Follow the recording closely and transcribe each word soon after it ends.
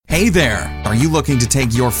Hey there! Are you looking to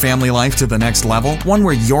take your family life to the next level? One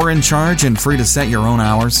where you're in charge and free to set your own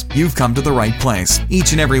hours? You've come to the right place.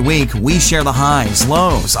 Each and every week, we share the highs,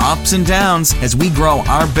 lows, ups, and downs as we grow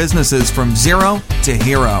our businesses from zero to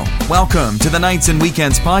hero. Welcome to the Nights and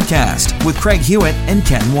Weekends podcast with Craig Hewitt and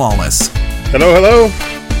Ken Wallace. Hello, hello.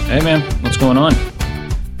 Hey, man. What's going on?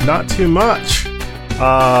 Not too much.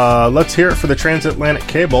 Let's hear it for the transatlantic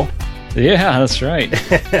cable. Yeah, that's right.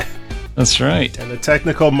 That's right. And the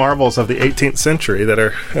technical marvels of the 18th century that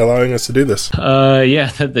are allowing us to do this.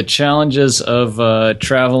 The challenges of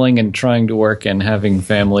traveling and trying to work and having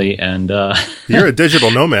family and... You're a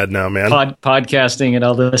digital nomad now, man. Podcasting and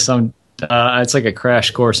all this. It's like a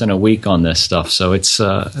crash course in a week on this stuff, so it's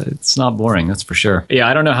not boring, that's for sure. Yeah,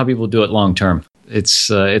 I don't know how people do it long term. It's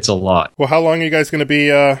a lot. Well, how long are you guys going to be?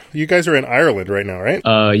 You guys are in Ireland right now, right?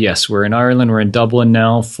 Yes, we're in Ireland. We're in Dublin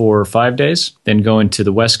now for 5 days, then going to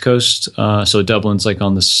the west coast. So Dublin's like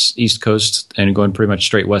on the east coast, and going pretty much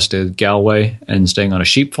straight west to Galway and staying on a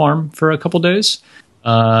sheep farm for a couple days.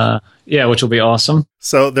 Yeah, which will be awesome.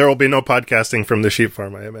 So there will be no podcasting from the sheep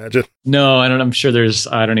farm, I imagine. No, I'm sure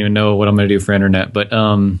I don't even know what I'm going to do for internet, but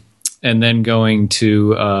and then going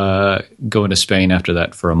to Spain after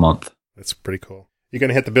that for a month. That's pretty cool. You going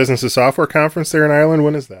to hit the Business of Software conference there in Ireland?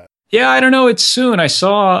 When is that? Yeah, I don't know. It's soon. I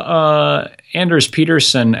saw Anders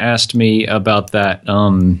Peterson asked me about that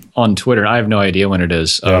on Twitter. I have no idea when it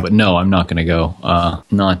is, but no, I'm not going to go.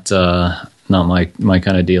 Not my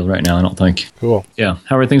kind of deal right now, I don't think. Cool. Yeah.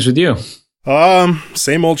 How are things with you?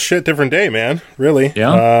 Same old shit, different day, man. Really.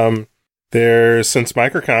 Yeah. Since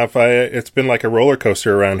MicroConf, it's been like a roller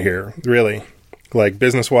coaster around here, really, like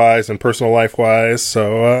business-wise and personal life-wise.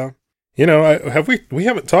 So, we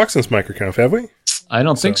haven't talked since MicroConf, have we? I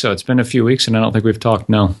don't think so. It's been a few weeks, and I don't think we've talked,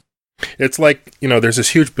 no. It's like, there's this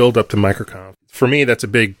huge build-up to MicroConf. For me, that's a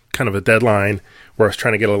big kind of a deadline where I was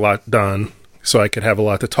trying to get a lot done so I could have a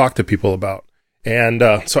lot to talk to people about. And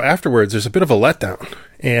so afterwards, there's a bit of a letdown.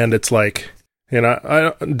 And it's like,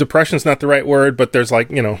 depression's not the right word, but there's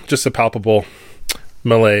like, just a palpable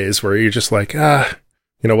malaise where you're just like,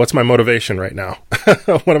 what's my motivation right now?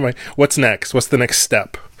 What's next? What's the next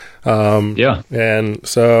step? And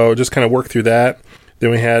so just kind of work through that.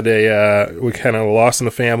 Then we had we kind of lost in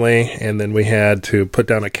the family, and then we had to put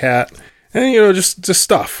down a cat, and just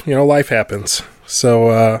stuff. Life happens.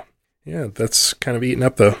 So that's kind of eaten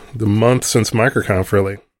up the month since MicroConf,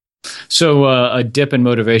 really. So a dip in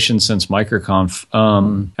motivation since MicroConf.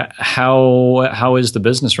 How is the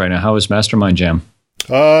business right now? How is Mastermind Jam?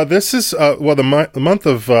 This is the month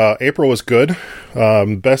of April was good,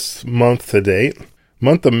 best month to date.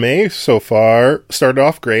 Month of May so far started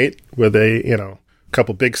off great with a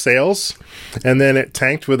couple big sales, and then it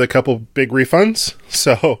tanked with a couple big refunds.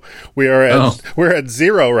 So we're at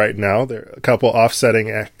zero right now. There are a couple offsetting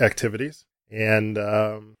activities, and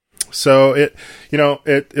so it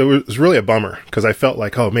was really a bummer because I felt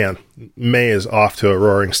like, oh man, May is off to a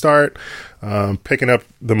roaring start, picking up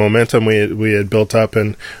the momentum we had built up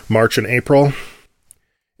in March and April,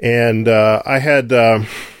 and I had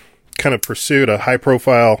kind of pursued a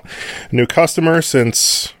high-profile new customer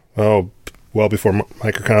since well before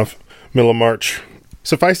MicroConf, middle of March.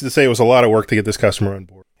 Suffice it to say, it was a lot of work to get this customer on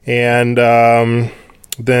board, and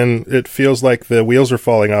then it feels like the wheels are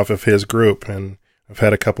falling off of his group, and I've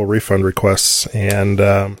had a couple refund requests,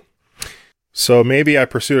 and so maybe I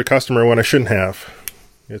pursued a customer when I shouldn't have.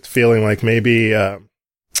 It's feeling like maybe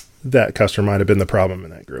that customer might have been the problem in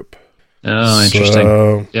that group. Oh,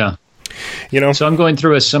 interesting. Yeah. So I'm going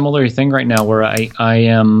through a similar thing right now where I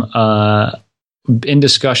am in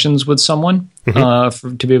discussions with someone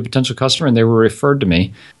to be a potential customer, and they were referred to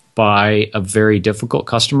me by a very difficult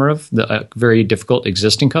customer a very difficult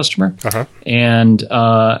existing customer. And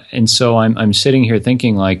so I'm sitting here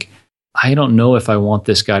thinking like, I don't know if I want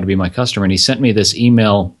this guy to be my customer. And he sent me this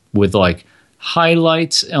email with like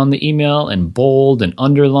highlights on the email and bold and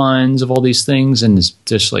underlines of all these things, and it's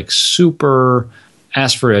just like super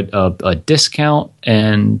asked for a discount.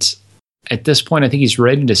 And at this point, I think he's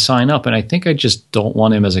ready to sign up, and I think I just don't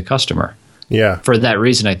want him as a customer. Yeah. For that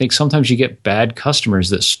reason, I think sometimes you get bad customers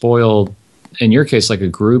that spoil, in your case, like a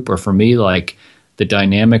group, or for me, like the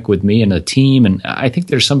dynamic with me and a team. And I think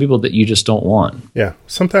there's some people that you just don't want. Yeah.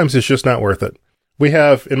 Sometimes it's just not worth it. We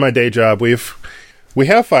have, in my day job, we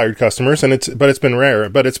have fired customers, but it's been rare,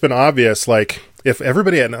 but it's been obvious, like, if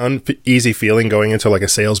everybody had an uneasy feeling going into like a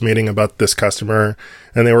sales meeting about this customer,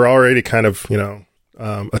 and they were already kind of,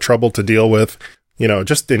 a trouble to deal with,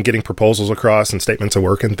 just in getting proposals across and statements of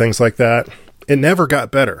work and things like that, it never got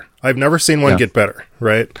better. I've never seen one get better,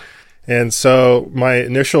 right? And so my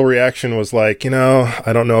initial reaction was like,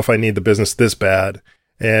 I don't know if I need the business this bad.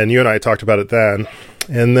 And you and I talked about it then.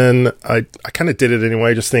 And then I kind of did it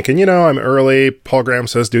anyway, just thinking, I'm early. Paul Graham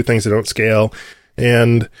says do things that don't scale.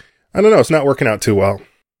 And I don't know, it's not working out too well.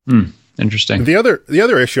 Interesting. The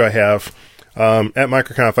other issue I have at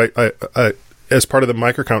MicroConf, I as part of the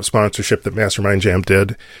MicroConf sponsorship that Mastermind Jam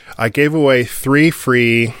did, I gave away 3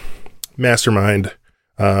 free Mastermind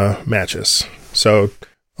matches. So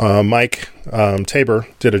Mike Tabor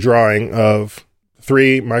did a drawing of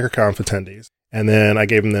 3 MicroConf attendees. And then I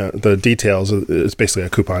gave him the details. It's basically a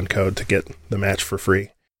coupon code to get the match for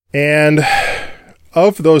free. And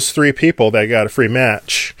of those 3 people that got a free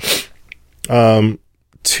match,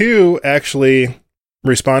 2 actually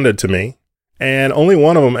responded to me, and only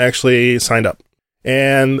one of them actually signed up.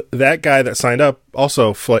 And that guy that signed up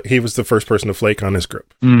also, he was the first person to flake on his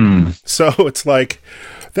group. So it's like,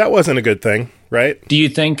 that wasn't a good thing, right? Do you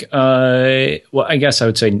think, well, I guess I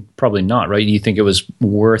would say probably not, right? Do you think it was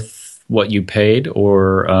worth what you paid,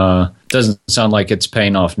 or doesn't sound like it's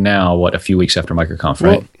paying off now, a few weeks after MicroConf,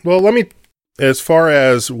 right? Well, as far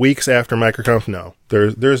as weeks after MicroConf, no.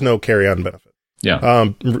 There's no carry-on benefit. Yeah.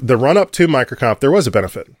 The run-up to MicroConf, there was a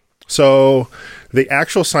benefit. So the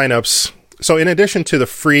actual signups, so in addition to the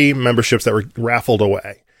free memberships that were raffled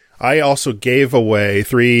away, I also gave away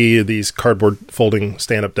 3 of these cardboard folding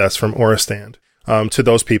stand-up desks from Aurastand to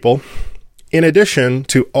those people. In addition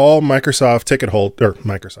to all MicroConf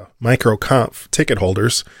ticket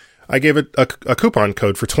holders, I gave it a coupon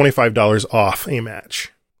code for $25 off a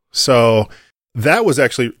match. So that was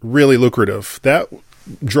actually really lucrative. That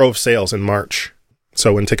drove sales in March.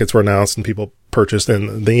 So when tickets were announced and people purchased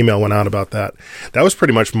and the email went out about that, that was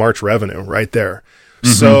pretty much March revenue right there.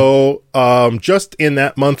 So just in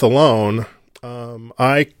that month alone,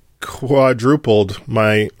 I quadrupled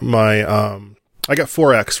my I got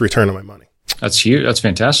 4x return on my money. That's huge. That's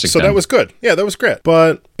fantastic. So that was good. Yeah, that was great.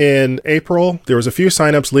 But in April, there was a few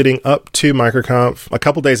signups leading up to MicroConf. A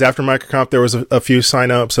couple days after MicroConf, there was a few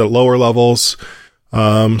signups at lower levels.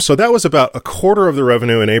 So that was about a quarter of the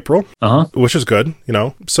revenue in April, which is good,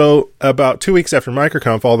 So about 2 weeks after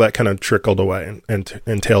MicroConf, all that kind of trickled away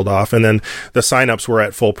and tailed off. And then the signups were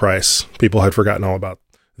at full price. People had forgotten all about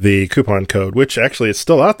the coupon code, which actually is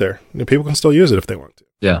still out there. People can still use it if they want to.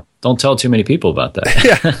 Yeah. Don't tell too many people about that.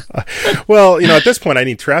 Yeah. Well, at this point, I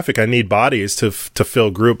need traffic. I need bodies to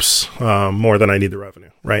fill groups more than I need the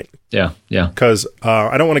revenue, right? Yeah. Yeah. Because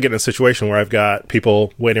I don't want to get in a situation where I've got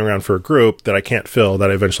people waiting around for a group that I can't fill,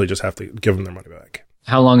 that I eventually just have to give them their money back.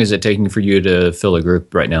 How long is it taking for you to fill a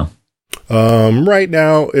group right now? Right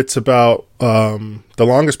now, it's about the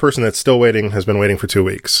longest person that's still waiting has been waiting for 2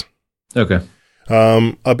 weeks. Okay.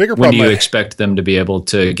 A bigger problem. When do you expect them to be able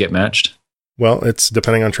to get matched? Well, it's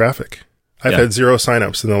depending on traffic. I've had 0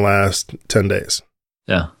 signups in the last 10 days.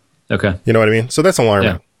 Yeah. Okay. You know what I mean? So that's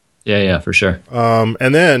alarming. Yeah, for sure.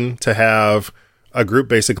 And then to have a group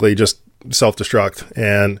basically just self-destruct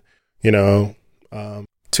and,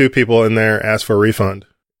 2 people in there ask for a refund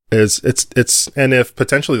and if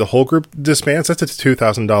potentially the whole group disbands, that's a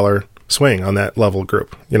 $2,000 swing on that level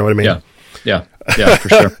group. You know what I mean? Yeah, for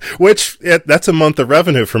sure. Which that's a month of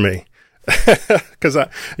revenue for me. Because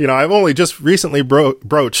I've only just recently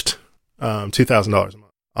broached $2,000 a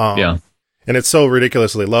month. And it's so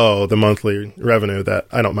ridiculously low, the monthly revenue, that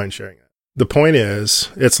I don't mind sharing it. The point is,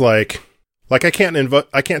 it's like I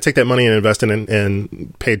can't take that money and invest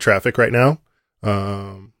in paid traffic right now.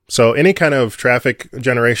 So any kind of traffic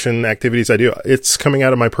generation activities I do, it's coming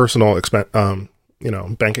out of my personal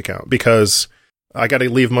bank account, because I got to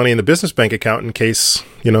leave money in the business bank account in case,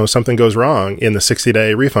 something goes wrong in the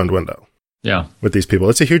 60-day refund window. Yeah. With these people.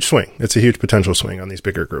 It's a huge swing. It's a huge potential swing on these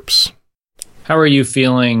bigger groups. How are you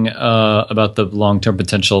feeling about the long-term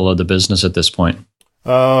potential of the business at this point?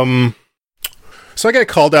 So I got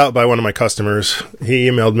called out by one of my customers. He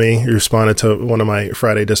emailed me. He responded to one of my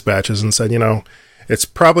Friday dispatches and said, it's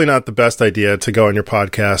probably not the best idea to go on your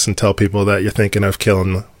podcast and tell people that you're thinking of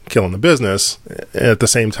killing the business. At the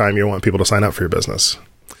same time, you want people to sign up for your business.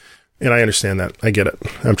 And I understand that. I get it.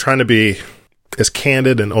 I'm trying to be as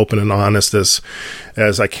candid and open and honest as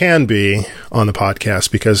I can be on the podcast,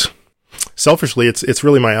 because selfishly, it's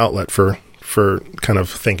really my outlet for kind of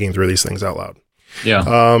thinking through these things out loud. Yeah.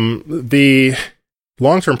 The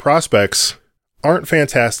long-term prospects aren't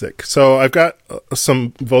fantastic. So I've got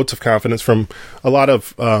some votes of confidence from a lot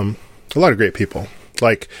of great people.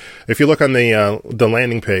 Like if you look on the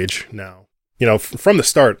landing page now, from the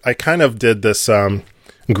start, I kind of did this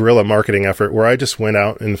guerrilla marketing effort where I just went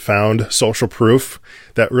out and found social proof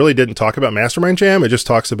that really didn't talk about Mastermind Jam. It just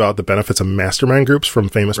talks about the benefits of mastermind groups from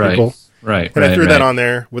famous people. Right. And I threw that on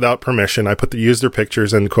there without permission. I used their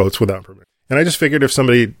pictures and quotes without permission. And I just figured if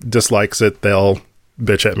somebody dislikes it, they'll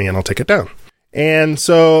bitch at me and I'll take it down. And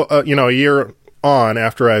so, a year on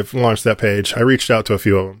after I've launched that page, I reached out to a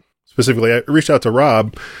few of them. Specifically, I reached out to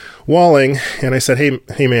Rob Walling and I said,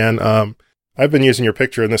 hey man, I've been using your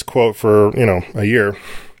picture in this quote for, a year.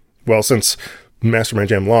 Well, since Mastermind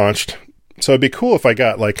Jam launched. So it'd be cool if I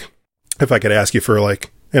could ask you for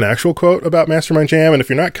an actual quote about Mastermind Jam. And if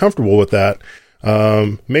you're not comfortable with that,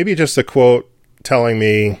 maybe just a quote telling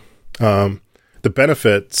me the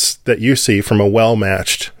benefits that you see from a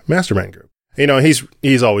well-matched mastermind group.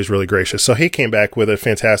 He's always really gracious. So he came back with a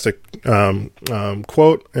fantastic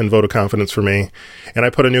quote and vote of confidence for me. And I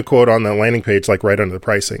put a new quote on the landing page, right under the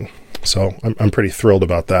pricing. So I'm pretty thrilled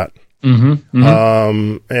about that. Mm-hmm,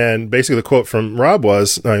 mm-hmm. And basically the quote from Rob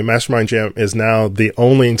was, Mastermind Jam is now the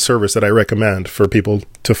only service that I recommend for people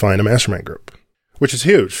to find a mastermind group, which is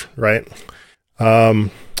huge, right?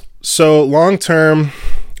 So long term,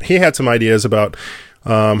 he had some ideas about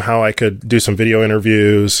how I could do some video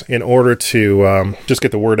interviews in order to just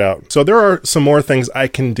get the word out. So there are some more things I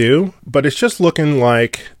can do, but it's just looking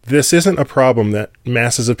like this isn't a problem that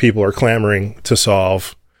masses of people are clamoring to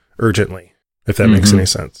solve urgently, if that makes any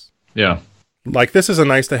sense. Yeah. This is a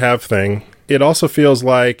nice to have thing. It also feels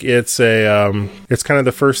like it's it's kind of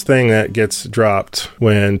the first thing that gets dropped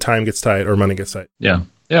when time gets tight or money gets tight. Yeah.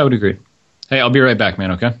 Yeah, I would agree. Hey, I'll be right back,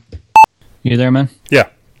 man, okay? You there, man? Yeah.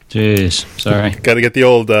 Jeez, sorry. Got to get the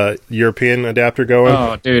old European adapter going.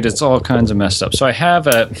 Oh, dude, it's all kinds of messed up. So I have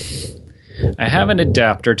an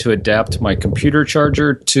adapter to adapt my computer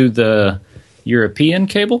charger to the European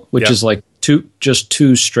cable, which is just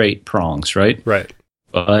two straight prongs, right? Right.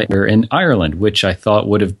 But we're in Ireland, which I thought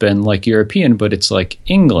would have been European, but it's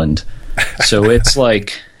England. So it's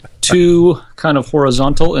two kind of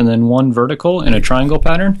horizontal and then one vertical in a triangle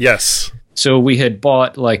pattern. Yes. So we had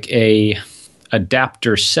bought a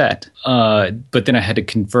adapter set, but then I had to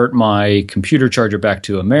convert my computer charger back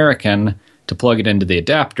to American to plug it into the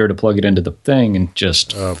adapter, to plug it into the thing, and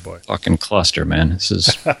just fucking cluster, man. This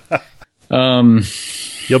is...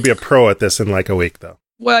 You'll be a pro at this in a week, though.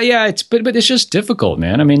 Well, yeah, but it's just difficult,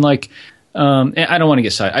 man. I mean, I don't want to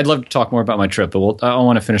get side. I'd love to talk more about my trip, but I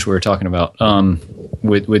want to finish what we were talking about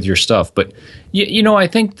with your stuff. But I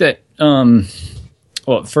think that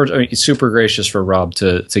first, it's super gracious for Rob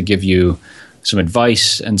to give you some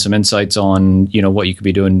advice and some insights on what you could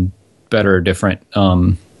be doing better or different.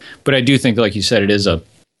 But I do think, like you said, it is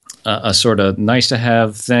a sort of nice to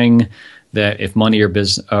have thing. That if money or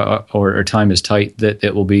business or time is tight, that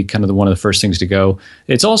it will be kind of one of the first things to go.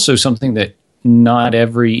 It's also something that not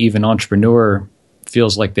every even entrepreneur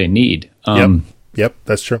feels like they need. Yep,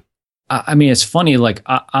 that's true. I mean, it's funny.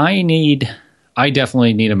 I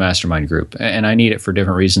definitely need a mastermind group, and I need it for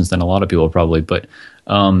different reasons than a lot of people probably. But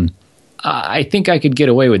I think I could get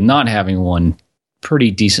away with not having one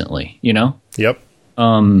pretty decently. Yep.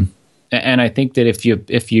 And I think that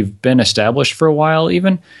if you've been established for a while,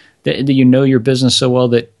 even. That your business so well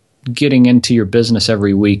that getting into your business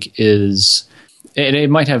every week it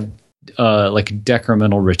might have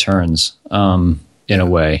decremental returns in a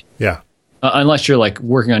way. Yeah. Unless you're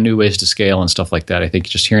working on new ways to scale and stuff like that. I think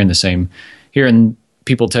just hearing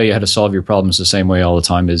people tell you how to solve your problems the same way all the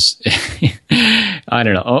time is, I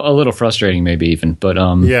don't know, a little frustrating maybe even. But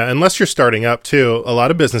yeah, unless you're starting up too, a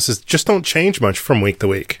lot of businesses just don't change much from week to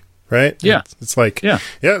week. Right? Yeah. It's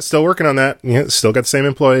still working on that. Yeah, still got the same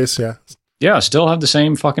employees. Yeah. Yeah, still have the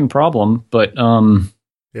same fucking problem, but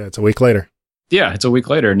yeah, it's a week later. Yeah, it's a week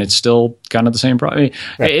later and it's still kind of the same problem.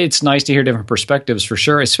 It's nice to hear different perspectives for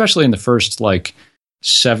sure, especially in the first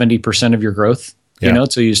 70% of your growth,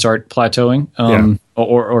 so you start plateauing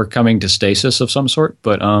or coming to stasis of some sort.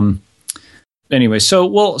 But anyway,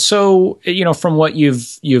 so from what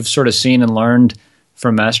you've sort of seen and learned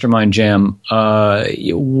from Mastermind Jam,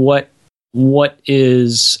 what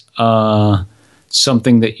is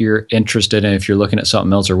something that you're interested in if you're looking at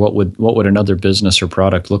something else, or what would another business or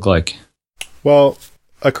product look like? Well,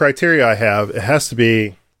 a criteria I have, it has to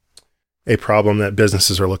be a problem that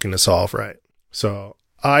businesses are looking to solve, right? So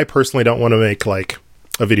I personally don't want to make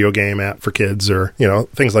a video game app for kids or,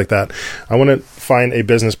 things like that. I want to find a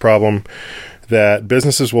business problem that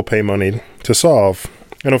businesses will pay money to solve.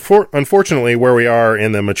 And unfortunately, where we are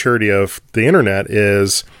in the maturity of the internet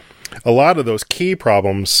is a lot of those key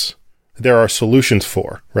problems there are solutions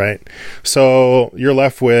for, right? So you're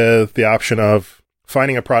left with the option of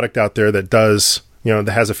finding a product out there that does, that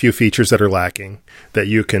has a few features that are lacking that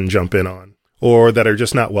you can jump in on, or that are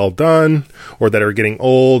just not well done, or that are getting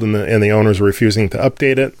old and the owners are refusing to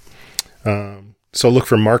update it. So look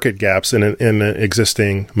for market gaps in an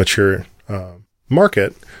existing mature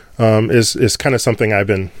market. Is kind of something I've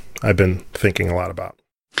been thinking a lot about.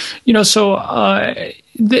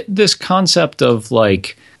 This concept of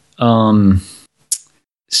like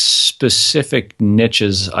specific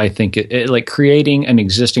niches, I think it like creating an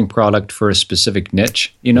existing product for a specific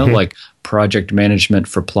niche, like project management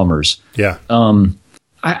for plumbers. Yeah.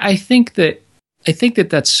 I think that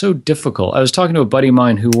that's so difficult. I was talking to a buddy of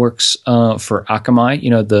mine who works for Akamai,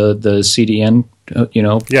 the CDN,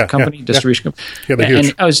 company, distribution company. Yeah, they're huge.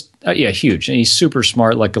 And I was, huge. And he's super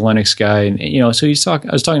smart, like a Linux guy. And, so I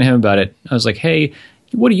was talking to him about it. I was like, hey,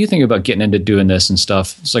 what do you think about getting into doing this and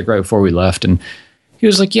stuff? It's like right before we left. And he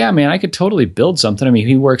was like, yeah, man, I could totally build something. I mean,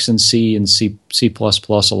 he works in C and C++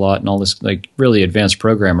 a lot and all this, like really advanced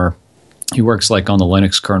programmer. He works like on the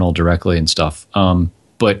Linux kernel directly and stuff.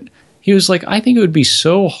 But he was like, I think it would be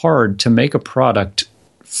so hard to make a product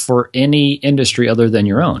for any industry other than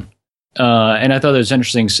your own. And I thought it was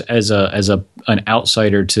interesting as an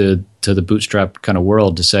outsider to the bootstrap kind of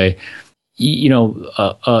world to say, a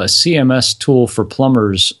CMS tool for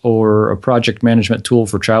plumbers or a project management tool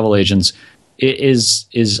for travel agents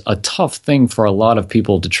is a tough thing for a lot of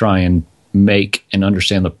people to try and make and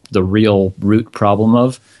understand the real root problem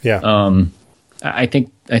of. Yeah. I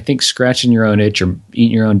think scratching your own itch or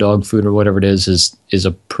eating your own dog food or whatever it is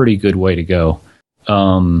a pretty good way to go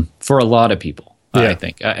for a lot of people. Yeah.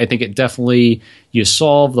 I think it definitely, you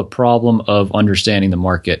solve the problem of understanding the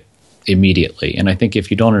market immediately. And I think if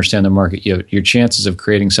you don't understand the market, your chances of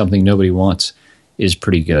creating something nobody wants is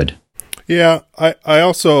pretty good. Yeah,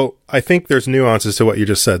 I think there's nuances to what you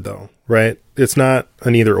just said, though, right? It's not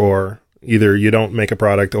an either or. Either you don't make a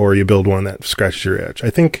product or you build one that scratches your itch. I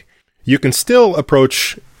think you can still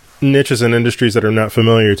approach niches and industries that are not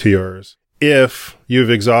familiar to yours if you've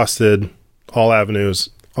exhausted all avenues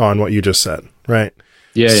on what you just said, right?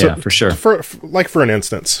 Yeah, for sure. For an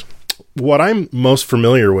instance, what I'm most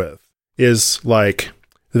familiar with is like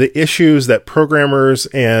the issues that programmers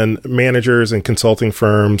and managers and consulting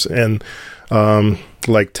firms and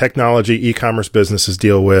like technology e-commerce businesses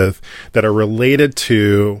deal with that are related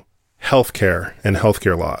to healthcare and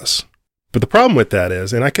healthcare laws. But the problem with that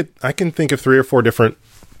is, and I can think of 3 or 4 different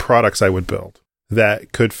products I would build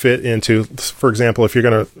that could fit into, for example, if you're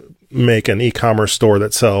going to make an e-commerce store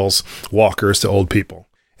that sells walkers to old people.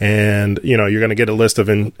 And, you're going to get a list of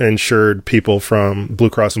insured people from Blue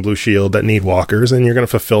Cross and Blue Shield that need walkers, and you're going to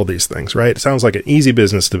fulfill these things, right? It sounds like an easy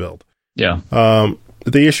business to build. Yeah.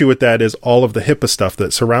 The issue with that is all of the HIPAA stuff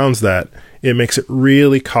that surrounds that. It makes it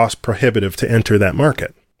really cost prohibitive to enter that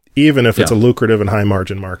market, even if it's a lucrative and high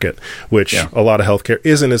margin market, which a lot of healthcare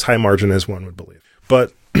isn't as high margin as one would believe.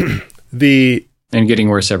 But and getting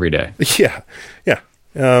worse every day. Yeah.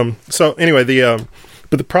 So anyway,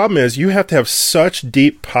 but the problem is you have to have such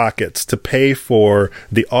deep pockets to pay for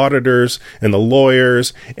the auditors and the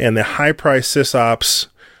lawyers and the high-price sysops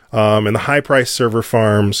and the high-price server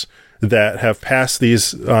farms that have passed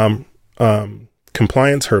these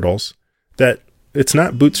compliance hurdles that it's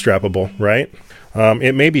not bootstrappable, right?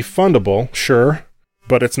 It may be fundable, sure,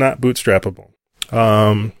 but it's not bootstrappable.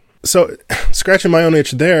 So scratching my own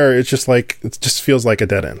itch there, it just feels like a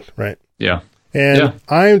dead end, right? Yeah. And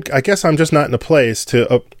I guess I'm just not in a place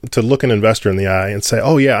to look an investor in the eye and say,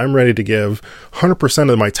 oh yeah, I'm ready to give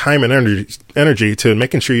 100% of my time and energy to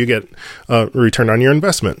making sure you get a return on your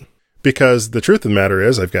investment. Because the truth of the matter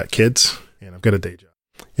is I've got kids and I've got a day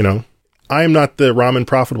job. I am not the ramen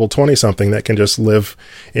profitable 20-something that can just live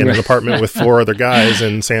in an apartment with 4 other guys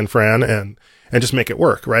in San Fran and just make it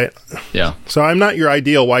work, right? Yeah. So I'm not your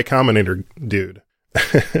ideal Y Combinator dude.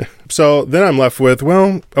 So then I'm left with,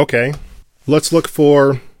 well, okay, let's look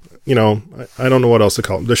for, I don't know what else to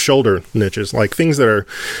call them, the shoulder niches, like things that are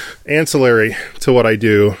ancillary to what I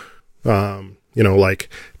do, like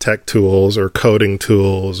tech tools or coding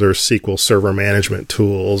tools or SQL Server management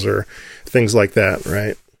tools or things like that,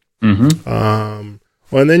 right? Mm-hmm.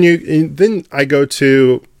 Well, and then I go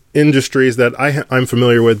to industries that I'm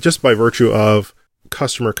familiar with just by virtue of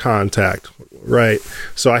customer contact, right?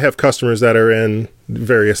 So I have customers that are in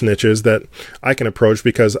various niches that I can approach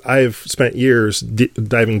because I've spent years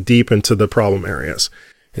diving deep into the problem areas.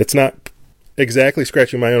 It's not exactly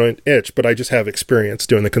scratching my own itch, but I just have experience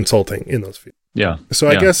doing the consulting in those fields. Yeah. So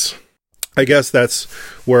I guess that's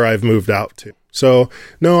where I've moved out to. So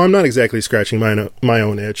no, I'm not exactly scratching my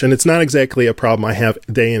own itch, and it's not exactly a problem I have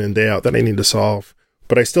day in and day out that I need to solve.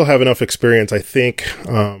 But I still have enough experience. I think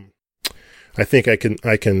I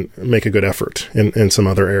can make a good effort in some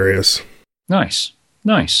other areas. Nice.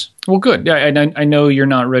 Well, good. Yeah, I know you're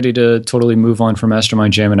not ready to totally move on from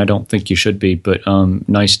Mastermind Jam, and I don't think you should be. But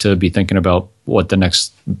nice to be thinking about what the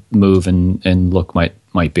next move and look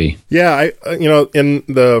might be. Yeah, in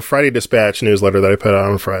the Friday Dispatch newsletter that I put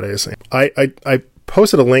out on Fridays, I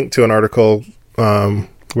posted a link to an article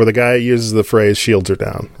where the guy uses the phrase "shields are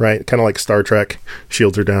down," right? Kind of like Star Trek,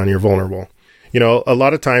 shields are down, you're vulnerable. You know, a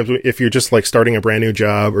lot of times if you're just like starting a brand new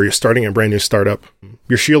job or you're starting a brand new startup,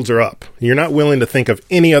 your shields are up. You're not willing to think of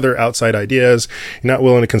any other outside ideas. You're not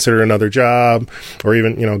willing to consider another job or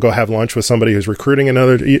even, you know, go have lunch with somebody who's recruiting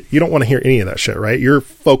another. You don't want to hear any of that shit, right? You're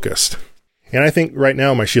focused. And I think right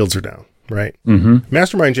now my shields are down, right? Mm-hmm.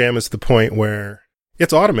 Mastermind Jam is the point where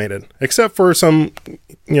it's automated, except for some,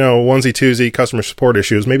 you know, onesie-twosie customer support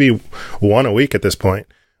issues, maybe one a week at this point.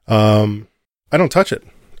 I don't touch it.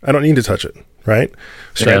 I don't need to touch it. Right?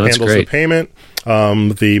 Stripe handles the payment.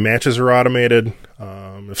 The matches are automated.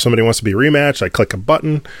 If somebody wants to be rematched, I click a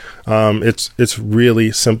button. It's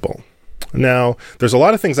really simple. Now, there's a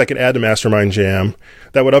lot of things I could add to Mastermind Jam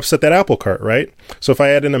that would upset that apple cart, right? So if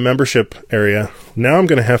I add in a membership area, now I'm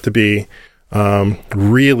going to have to be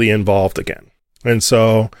really involved again. And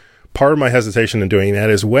so part of my hesitation in doing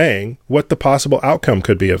that is weighing what the possible outcome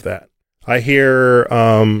could be of that. I hear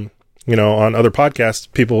you know, on other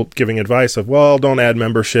podcasts, people giving advice of, well, don't add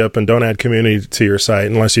membership and don't add community to your site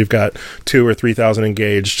unless you've got 2,000 or 3,000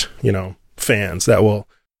 engaged, you know, fans that will,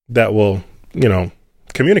 you know,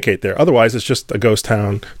 communicate there. Otherwise, it's just a ghost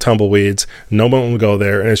town, tumbleweeds. No one will go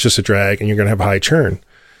there, and it's just a drag, and you're going to have a high churn.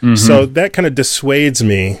 Mm-hmm. So that kind of dissuades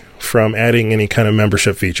me from adding any kind of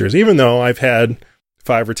membership features, even though I've had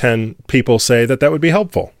 5 or 10 people say that would be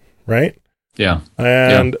helpful, right? Yeah.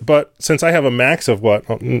 But since I have a max of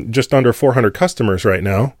just under 400 customers right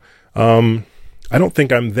now, I don't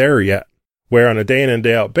think I'm there yet, where on a day in and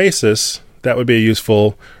day out basis, that would be a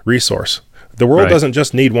useful resource. The world doesn't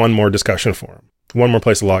just need one more discussion forum, one more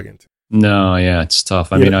place to log into. No, yeah, it's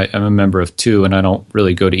tough. I mean, I'm a member of 2 and I don't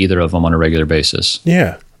really go to either of them on a regular basis.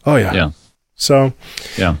 Yeah. Oh yeah. Yeah. So,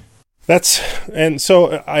 yeah.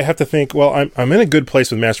 So I have to think, well, I'm in a good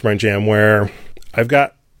place with Mastermind Jam where I've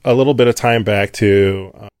got a little bit of time back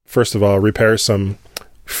to, first of all, repair some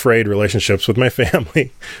frayed relationships with my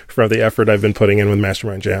family from the effort I've been putting in with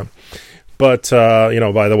Mastermind Jam. But, you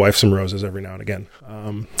know, buy the wife some roses every now and again.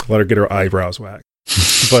 Let her get her eyebrows waxed.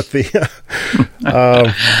 But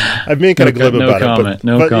I'm being kind of glib about it.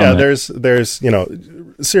 But yeah, there's, you know,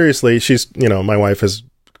 seriously, she's, you know, my wife has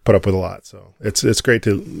put up with a lot. So it's great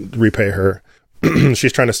to repay her.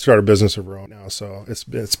 She's trying to start a business of her own now, so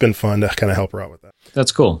it's been fun to kind of help her out with that.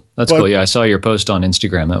 That's cool. That's cool. Yeah, I saw your post on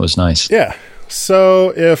Instagram. That was nice. Yeah.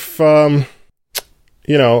 So if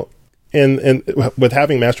you know, in with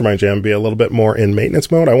having Mastermind Jam be a little bit more in maintenance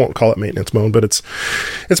mode, I won't call it maintenance mode, but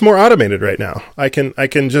it's more automated right now. I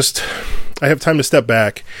have time to step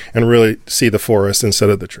back and really see the forest instead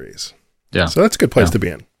of the trees. Yeah. So that's a good place to be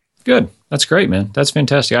in. Good. That's great, man. That's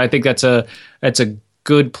fantastic. I think that's a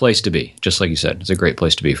good place to be. Just like you said, it's a great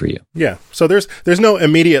place to be for you. Yeah. So there's no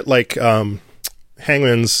immediate like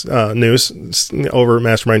hangman's noose over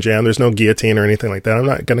Mastermind Jam. There's no guillotine or anything like that. I'm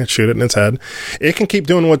not going to shoot it in its head. It can keep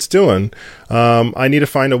doing what's doing. I need to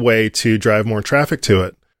find a way to drive more traffic to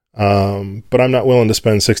it. But I'm not willing to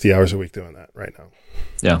spend 60 hours a week doing that right now.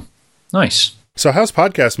 Yeah. Nice. So how's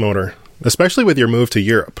Podcast Motor, especially with your move to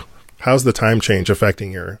Europe? How's the time change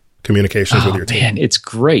affecting your communications with your team? Man, it's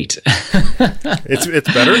great.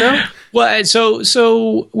 It's better now? Well,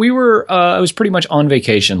 so we were, I was pretty much on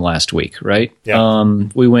vacation last week, right? Yeah.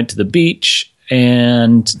 We went to the beach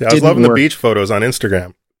and I was loving the beach photos on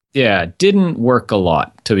Instagram. Yeah, didn't work a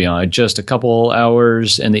lot, to be honest. Just a couple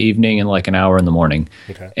hours in the evening and like an hour in the morning.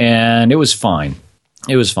 Okay. And it was fine.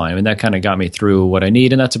 It was fine. I mean, that kind of got me through what I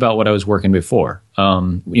need. And that's about what I was working before,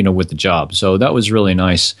 you know, with the job. So that was really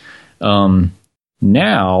nice.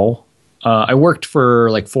 Now, I worked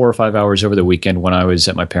for like 4 or 5 hours over the weekend when I was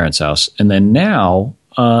at my parents' house. And then now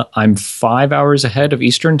I'm 5 hours ahead of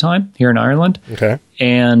Eastern time here in Ireland. Okay.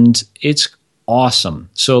 And it's awesome.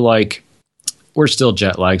 So like we're still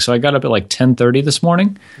jet lagged. So I got up at like 10:30 this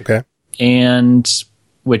morning. Okay. And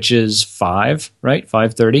which is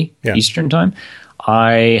 5:30 Eastern time.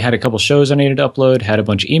 I had a couple shows I needed to upload, had a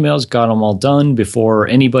bunch of emails, got them all done before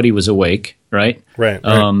anybody was awake, right? Right.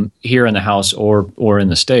 Here in the house or in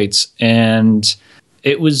the States. And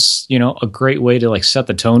it was, you know, a great way to like set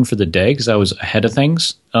the tone for the day because I was ahead of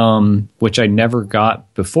things, which I never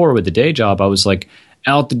got before with the day job. I was like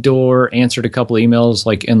out the door, answered a couple emails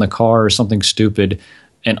like in the car or something stupid,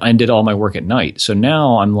 and I did all my work at night. So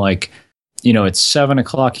now I'm like, you know, it's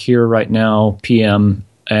 7:00 here right now, PM,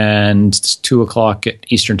 and it's 2:00 at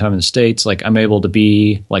Eastern time in the States. Like I'm able to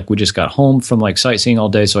be like, we just got home from like sightseeing all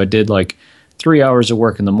day. So I did like 3 hours of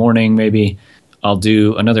work in the morning. Maybe I'll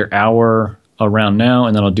do another hour around now.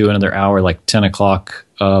 And then I'll do another hour, like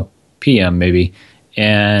 10:00 PM maybe.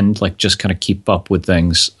 And like, just kind of keep up with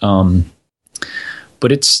things.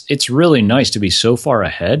 but it's really nice to be so far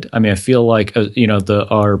ahead. I mean, I feel like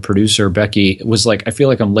our producer Becky was like, I feel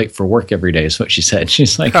like I'm late for work every day is what she said.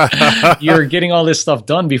 She's like, you're getting all this stuff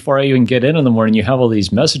done before I even get in the morning. You have all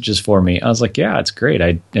these messages for me. I was like, yeah, it's great.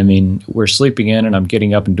 I mean, we're sleeping in and I'm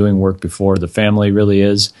getting up and doing work before the family really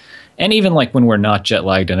is. And even like when we're not jet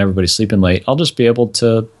lagged and everybody's sleeping late, I'll just be able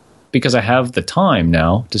to, because I have the time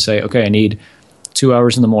now to say, okay, I need 2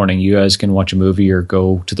 hours in the morning. You guys can watch a movie or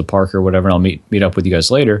go to the park or whatever, and I'll meet up with you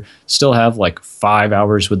guys later. Still have like 5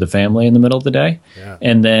 hours with the family in the middle of the day,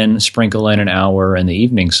 and then sprinkle in an hour in the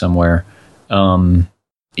evening somewhere.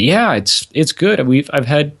 Yeah, it's good. I've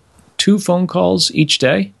had 2 phone calls each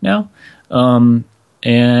day now, and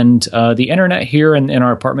the internet here in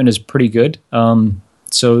our apartment is pretty good.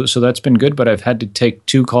 So that's been good, but I've had to take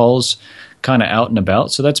 2 calls kind of out and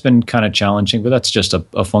about. So that's been kind of challenging, but that's just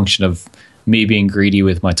a function of me being greedy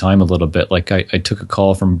with my time a little bit. Like I took a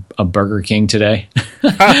call from a Burger King today.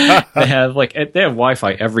 They have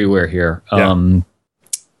Wi-Fi everywhere here.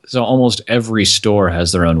 So almost every store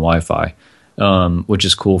has their own Wi-Fi, which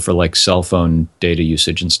is cool for like cell phone data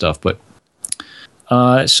usage and stuff. But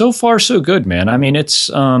so far so good, man. I mean, it's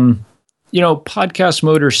Podcast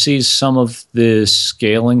Motor sees some of the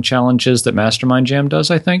scaling challenges that Mastermind Jam does,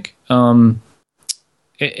 I think.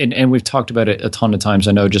 And we've talked about it a ton of times.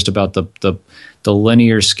 I know just about the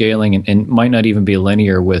linear scaling and might not even be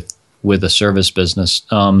linear with a service business.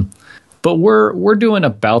 But we're doing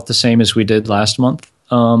about the same as we did last month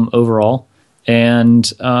overall. And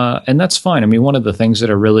that's fine. I mean, one of the things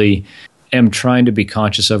that I really am trying to be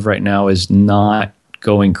conscious of right now is not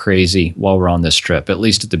going crazy while we're on this trip, at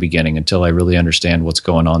least at the beginning, until I really understand what's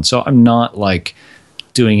going on. So I'm not like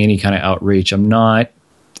doing any kind of outreach. I'm not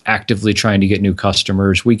actively trying to get new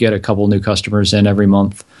customers. We get a couple new customers in every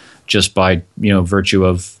month just by, virtue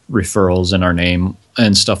of referrals in our name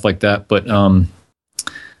and stuff like that. But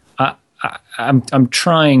I'm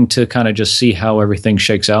trying to kind of just see how everything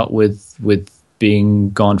shakes out with being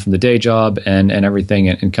gone from the day job and everything,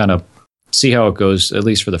 and kind of see how it goes, at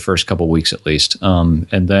least for the first couple weeks at least. And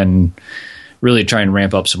then really try and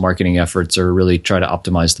ramp up some marketing efforts or really try to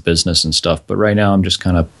optimize the business and stuff. But right now I'm just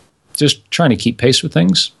trying to keep pace with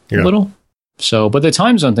things a little. So, but the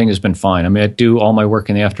time zone thing has been fine. I mean, I do all my work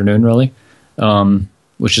in the afternoon really,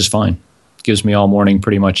 which is fine. Gives me all morning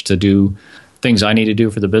pretty much to do things I need to do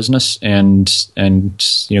for the business and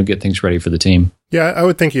get things ready for the team. Yeah, I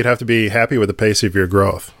would think you'd have to be happy with the pace of your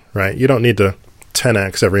growth, right? You don't need to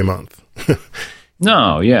 10x every month.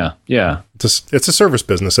 No, yeah. It's a service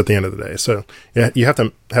business at the end of the day. So yeah, you have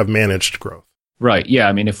to have managed growth. Right. Yeah.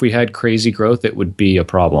 I mean, if we had crazy growth, it would be a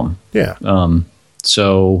problem. Yeah.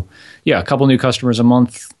 So yeah, a couple new customers a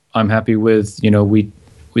month. I'm happy with, we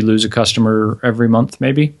lose a customer every month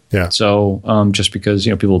maybe. Yeah. So just because,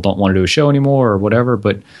 people don't want to do a show anymore or whatever,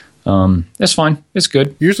 but that's fine. It's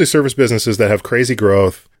good. Usually service businesses that have crazy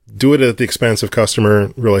growth do it at the expense of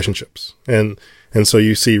customer relationships. And so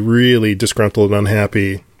you see really disgruntled,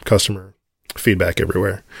 unhappy customer feedback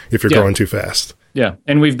everywhere if you're growing too fast. Yeah,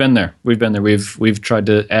 and we've been there. We've tried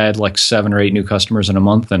to add like 7 or 8 new customers in a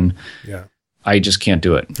month, and I just can't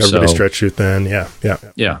do it. Everybody stretch you thin. Yeah.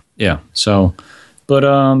 So, but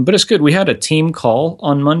it's good. We had a team call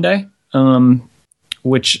on Monday,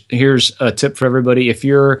 which here's a tip for everybody: if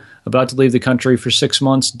you're about to leave the country for 6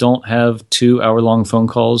 months, don't have 2-hour-long phone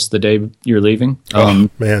calls the day you're leaving. Oh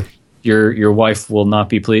man. Your wife will not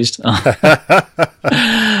be pleased. But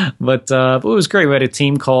it was great. We had a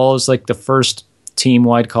team call. It was like the first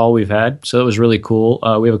team-wide call we've had, so it was really cool.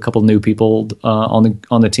 We have a couple new people on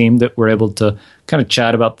the team that were able to kind of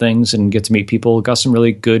chat about things and get to meet people. Got some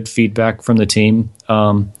really good feedback from the team.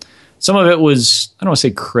 Some of it was, I don't want to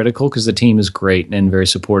say critical, because the team is great and very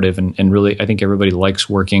supportive, and really I think everybody likes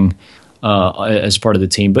working as part of the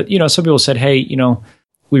team. But some people said, hey,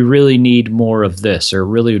 we really need more of this, or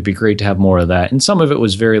really would be great to have more of that. And some of it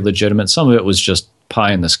was very legitimate. Some of it was just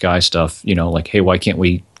pie in the sky stuff, like, hey, why can't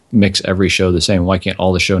we mix every show the same? Why can't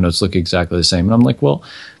all the show notes look exactly the same? And I'm like, well,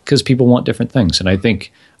 because people want different things. And I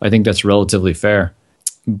think that's relatively fair.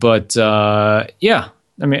 But yeah,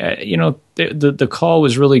 I mean, the call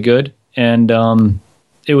was really good. And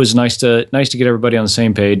it was nice to get everybody on the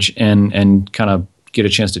same page and kind of get a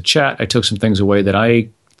chance to chat. I took some things away that I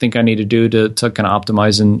think I need to do to kind of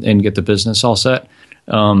optimize and get the business all set.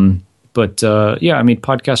 But yeah, I mean,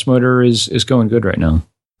 Podcast Motor is going good right now.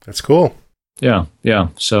 That's cool. Yeah.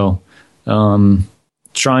 So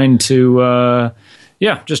trying to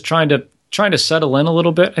settle in a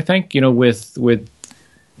little bit, I think, with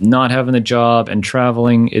not having the job and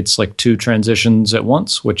traveling. It's like 2 transitions at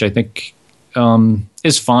once, which I think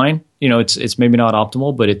is fine. It's maybe not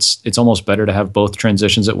optimal, but it's almost better to have both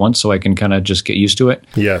transitions at once, so I can kind of just get used to it.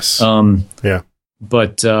 Yes. Yeah.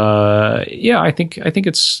 But I think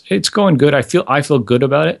it's going good. I feel good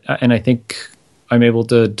about it, and I think I'm able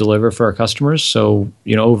to deliver for our customers. So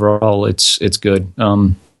overall, it's good.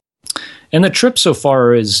 And the trip so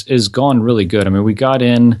far is gone really good. I mean, we got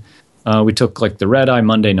in. We took like the red eye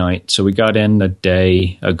Monday night, so we got in a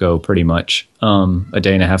day ago, pretty much, a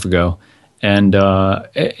day and a half ago, and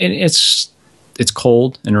it's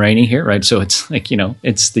cold and rainy here, right? So it's like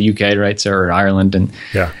it's the UK, right? So or Ireland, and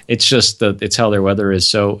it's just it's how their weather is.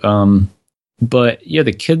 So, but yeah,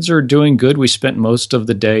 the kids are doing good. We spent most of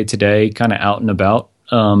the day today kind of out and about,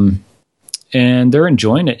 and they're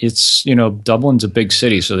enjoying it. It's Dublin's a big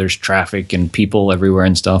city, so there's traffic and people everywhere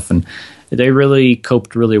and stuff, and they really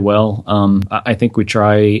coped really well. I think we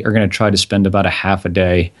are going to try to spend about a half a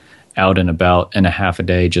day out and about and a half a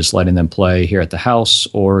day just letting them play here at the house,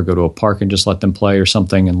 or go to a park and just let them play or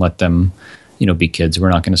something and let them, be kids. We're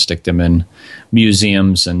not going to stick them in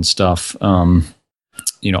museums and stuff,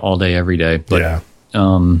 all day, every day. But,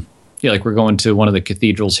 like we're going to one of the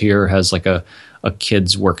cathedrals here has like a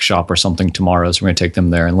kids workshop or something tomorrow. So we're going to take them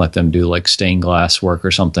there and let them do like stained glass work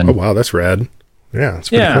or something. Oh, wow. That's rad. Yeah. That's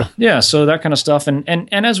pretty cool. Yeah. So that kind of stuff. And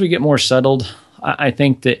as we get more settled, I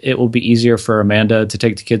think that it will be easier for Amanda to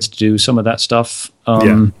take the kids to do some of that stuff.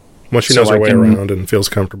 Once she knows her way around and feels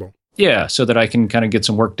comfortable. Yeah, so that I can kind of get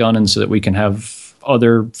some work done, and so that we can have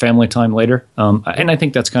other family time later. And I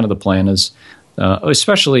think that's kind of the plan, is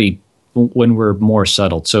especially when we're more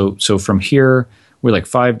settled. So from here, we're like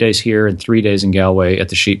 5 days here and 3 days in Galway at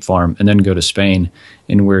the sheep farm, and then go to Spain,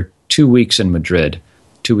 and we're 2 weeks in Madrid.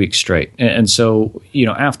 2 weeks straight. And so,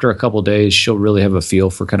 after a couple of days, she'll really have a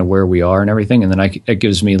feel for kind of where we are and everything. And then it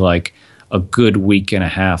gives me like a good week and a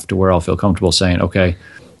half to where I'll feel comfortable saying, okay,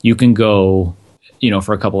 you can go,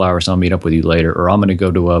 for a couple hours, I'll meet up with you later, or I'm going to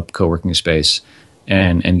go to a co-working space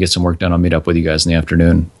and get some work done. I'll meet up with you guys in the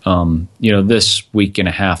afternoon. This week and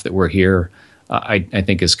a half that we're here, I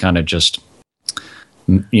think is kind of just,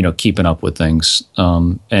 keeping up with things,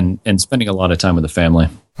 and spending a lot of time with the family.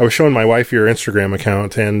 I was showing my wife your Instagram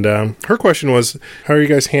account, and her question was, how are you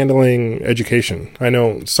guys handling education? I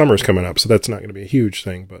know summer's coming up, so that's not going to be a huge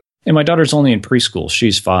thing, but... And my daughter's only in preschool.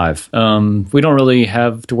 She's 5. We don't really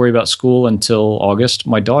have to worry about school until August.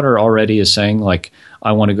 My daughter already is saying, like,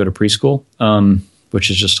 I want to go to preschool, which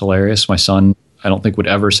is just hilarious. My son, I don't think, would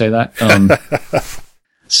ever say that.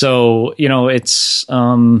 So, it's...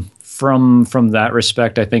 From that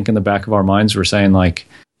respect, I think in the back of our minds, we're saying like,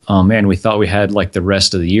 oh man, we thought we had like the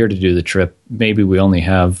rest of the year to do the trip. Maybe we only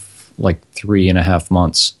have like 3.5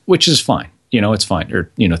 months, which is fine. It's fine. Or,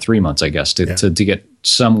 3 months, I guess, to get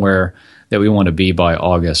somewhere that we want to be by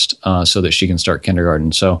August, so that she can start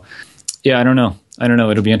kindergarten. So yeah, I don't know.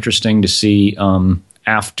 It'll be interesting to see,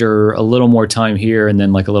 after a little more time here and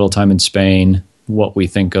then like a little time in Spain, what we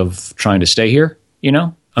think of trying to stay here,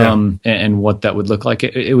 and what that would look like.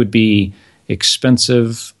 It would be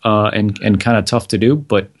expensive and kind of tough to do,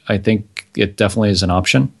 but I think it definitely is an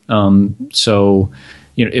option. So,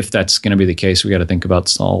 if that's going to be the case, we got to think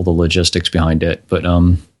about all the logistics behind it. But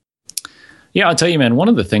yeah, I'll tell you, man, one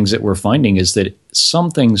of the things that we're finding is that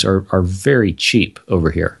some things are very cheap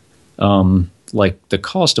over here. Like the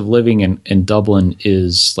cost of living in Dublin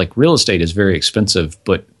is like, real estate is very expensive,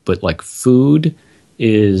 but like food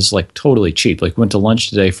is like totally cheap. Like, went to lunch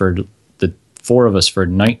today for the 4 of us for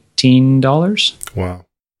 $19.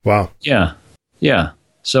 Wow. Yeah.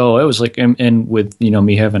 So it was like, and with,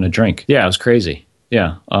 me having a drink. Yeah, it was crazy.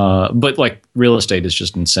 Yeah. But like real estate is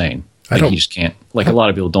just insane. Like, you just can't, like, a lot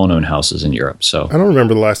of people don't own houses in Europe. So I don't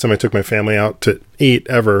remember the last time I took my family out to eat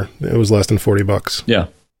ever. It was less than $40. Yeah.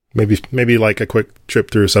 Maybe like a quick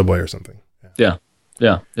trip through a Subway or something. Yeah.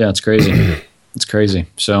 It's crazy. It's crazy.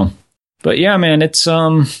 So, but yeah, man, it's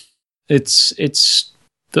a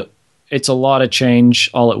lot of change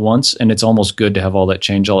all at once, and it's almost good to have all that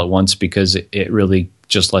change all at once, because it really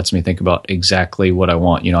just lets me think about exactly what I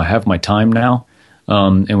want. I have my time now,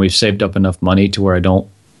 and we've saved up enough money to where I don't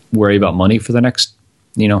worry about money for the next,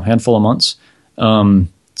 handful of months.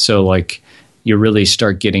 So like, you really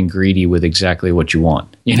start getting greedy with exactly what you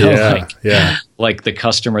want, like the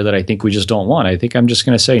customer that I think we just don't want. I think I'm just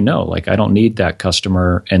going to say no. Like, I don't need that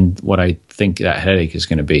customer and what I think that headache is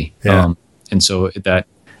going to be. Yeah. And so if that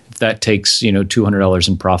takes, $200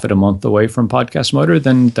 in profit a month away from Podcast Motor,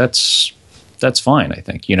 then that's fine. I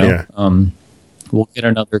think, we'll get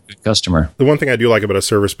another good customer. The one thing I do like about a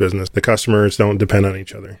service business, the customers don't depend on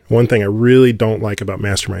each other. One thing I really don't like about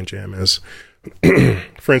Mastermind Jam is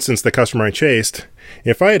for instance, the customer I chased,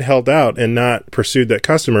 if I had held out and not pursued that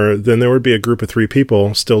customer, then there would be a group of 3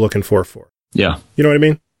 people still looking for. Yeah. You know what I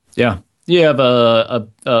mean? Yeah. You have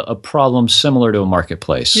a problem similar to a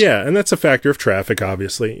marketplace. Yeah, and that's a factor of traffic,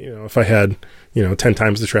 obviously. If I had, 10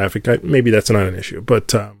 times the traffic, maybe that's not an issue.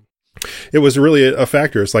 But it was really a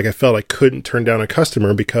factor. It's like I felt I couldn't turn down a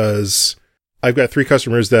customer because I've got 3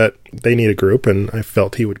 customers that they need a group, and I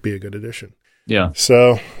felt he would be a good addition. Yeah.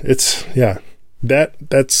 So that's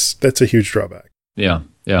a huge drawback. Yeah.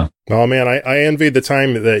 Yeah. Oh man, I envy the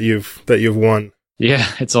time that you've won. Yeah,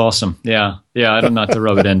 it's awesome. Yeah. I don't not to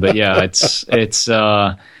rub it in, but yeah, it's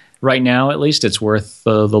right now at least it's worth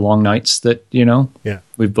the long nights that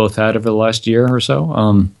we've both had over the last year or so.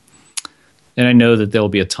 And I know that there'll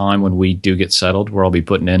be a time when we do get settled where I'll be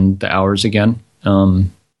putting in the hours again,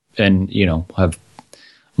 and have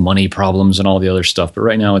money problems and all the other stuff. But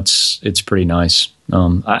right now it's pretty nice.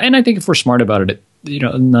 And I think if we're smart about it,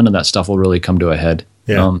 none of that stuff will really come to a head.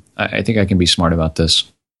 Yeah. I think I can be smart about this.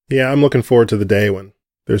 Yeah, I'm looking forward to the day when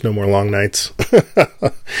there's no more long nights.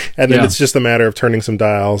 And then it's just a matter of turning some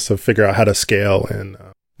dials to figure out how to scale and,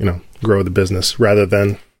 grow the business rather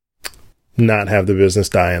than not have the business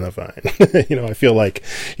die on the vine. I feel like,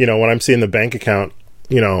 when I'm seeing the bank account,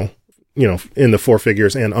 in the 4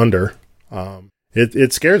 figures and under,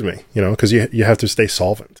 it scares me, because you have to stay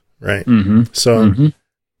solvent, right? Mm-hmm. So mm-hmm.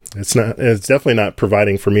 It's definitely not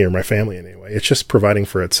providing for me or my family anyway. It's just providing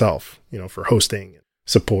for itself, for hosting and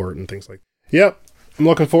support and things like that. Yep. I'm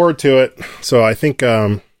looking forward to it. So I think,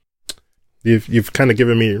 you've kind of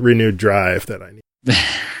given me renewed drive that I need.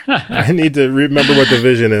 I need to remember what the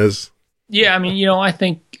vision is. Yeah. I mean, I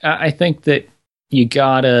think that you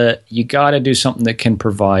gotta do something that can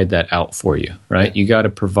provide that out for you, right? You gotta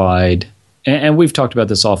provide, and we've talked about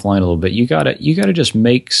this offline a little bit. You gotta just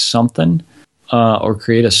make something, or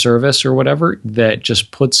create a service or whatever that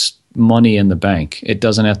just puts money in the bank. It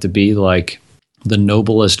doesn't have to be like the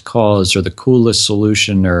noblest cause or the coolest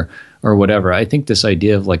solution or whatever. I think this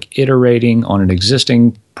idea of like iterating on an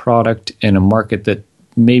existing product in a market that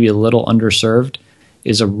may be a little underserved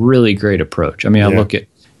is a really great approach. I mean,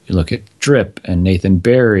 you look at Drip and Nathan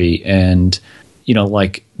Barry, and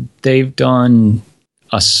like they've done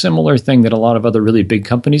a similar thing that a lot of other really big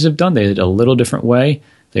companies have done. They did a little different way.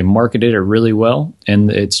 They marketed it really well, and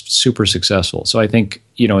it's super successful. So I think,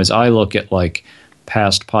 as I look at like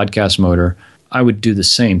past Podcast Motor, I would do the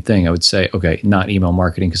same thing. I would say, okay, not email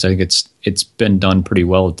marketing, because I think it's been done pretty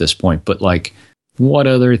well at this point. But like, what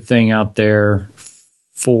other thing out there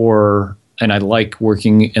and I like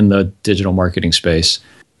working in the digital marketing space,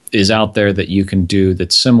 is out there that you can do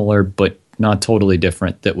that's similar but not totally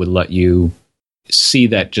different, that would let you see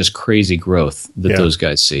that just crazy growth that those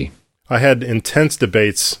guys see. I had intense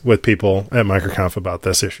debates with people at MicroConf about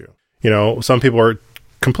this issue. Some people are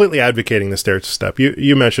completely advocating the stair step.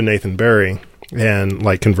 You mentioned Nathan Barry and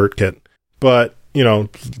like ConvertKit, but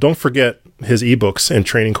don't forget his ebooks and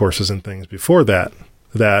training courses and things before that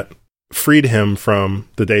freed him from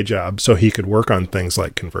the day job so he could work on things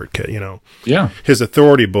like ConvertKit. His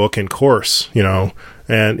authority book and course,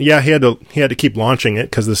 and he had to keep launching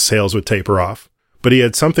it because the sales would taper off, but he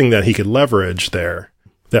had something that he could leverage there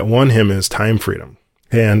that won him his time freedom.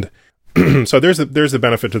 And so there's the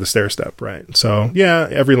benefit to the stair step, right? So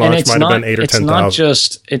every launch might have been 8 or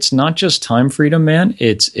 10,000. It's not just time freedom, man.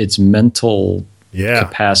 It's mental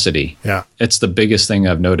capacity. Yeah. It's the biggest thing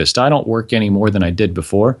I've noticed. I don't work any more than I did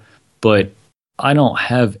before, but I don't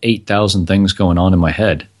have 8,000 things going on in my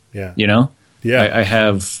head. Yeah. Yeah. I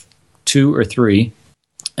have 2 or 3,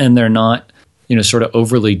 and they're not, sort of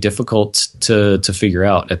overly difficult to figure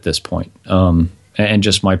out at this point. And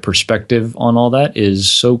just my perspective on all that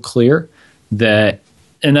is so clear and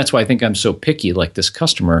that's why I think I'm so picky. Like this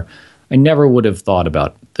customer, I never would have thought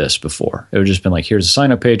about this before. It would just been like, here's a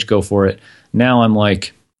sign up page, go for it. Now I'm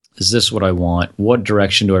like, is this what I want? What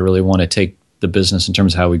direction do I really want to take the business in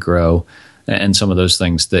terms of how we grow? And some of those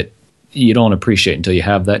things that you don't appreciate until you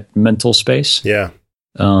have that mental space. Yeah.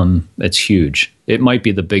 It's huge. It might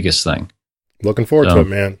be the biggest thing. Looking forward to it,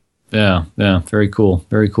 man. Yeah. Very cool.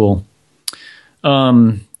 Very cool.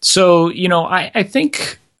 So, I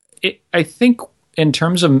think in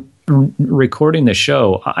terms of recording the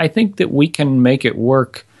show, I think that we can make it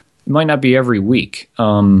work. It might not be every week.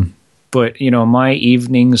 But my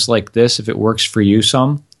evenings like this, if it works for you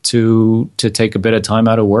some to take a bit of time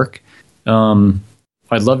out of work,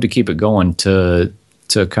 I'd love to keep it going to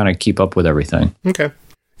kind of keep up with everything. Okay.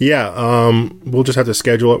 Yeah. We'll just have to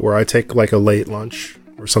schedule it where I take like a late lunch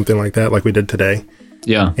or something like that, like we did today.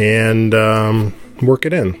 Yeah. And work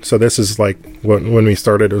it in. So this is like when we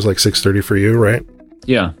started, it was like 6:30 for you, right?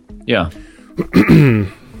 Yeah. Yeah.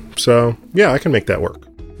 So yeah, I can make that work.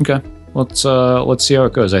 Okay. Let's see how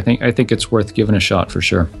it goes. I think it's worth giving a shot for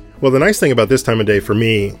sure. Well, the nice thing about this time of day for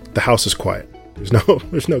me, the house is quiet. There's no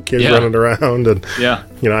kids running around, and I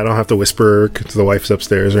don't have to whisper to the wife's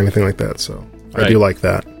upstairs or anything like that. So I do like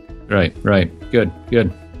that. Right. Good.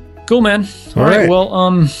 Cool, man. All right.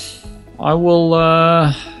 Well, I will.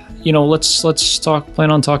 Let's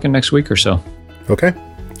plan on talking next week or so. Okay.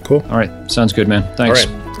 Cool. All right. Sounds good, man. Thanks.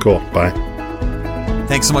 All right. Cool. Bye.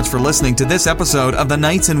 Thanks so much for listening to this episode of the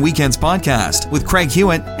Nights and Weekends podcast with Craig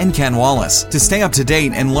Hewitt and Ken Wallace. To stay up to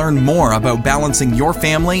date and learn more about balancing your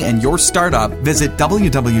family and your startup, visit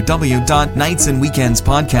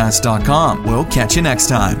www.nightsandweekendspodcast.com. We'll catch you next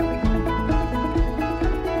time.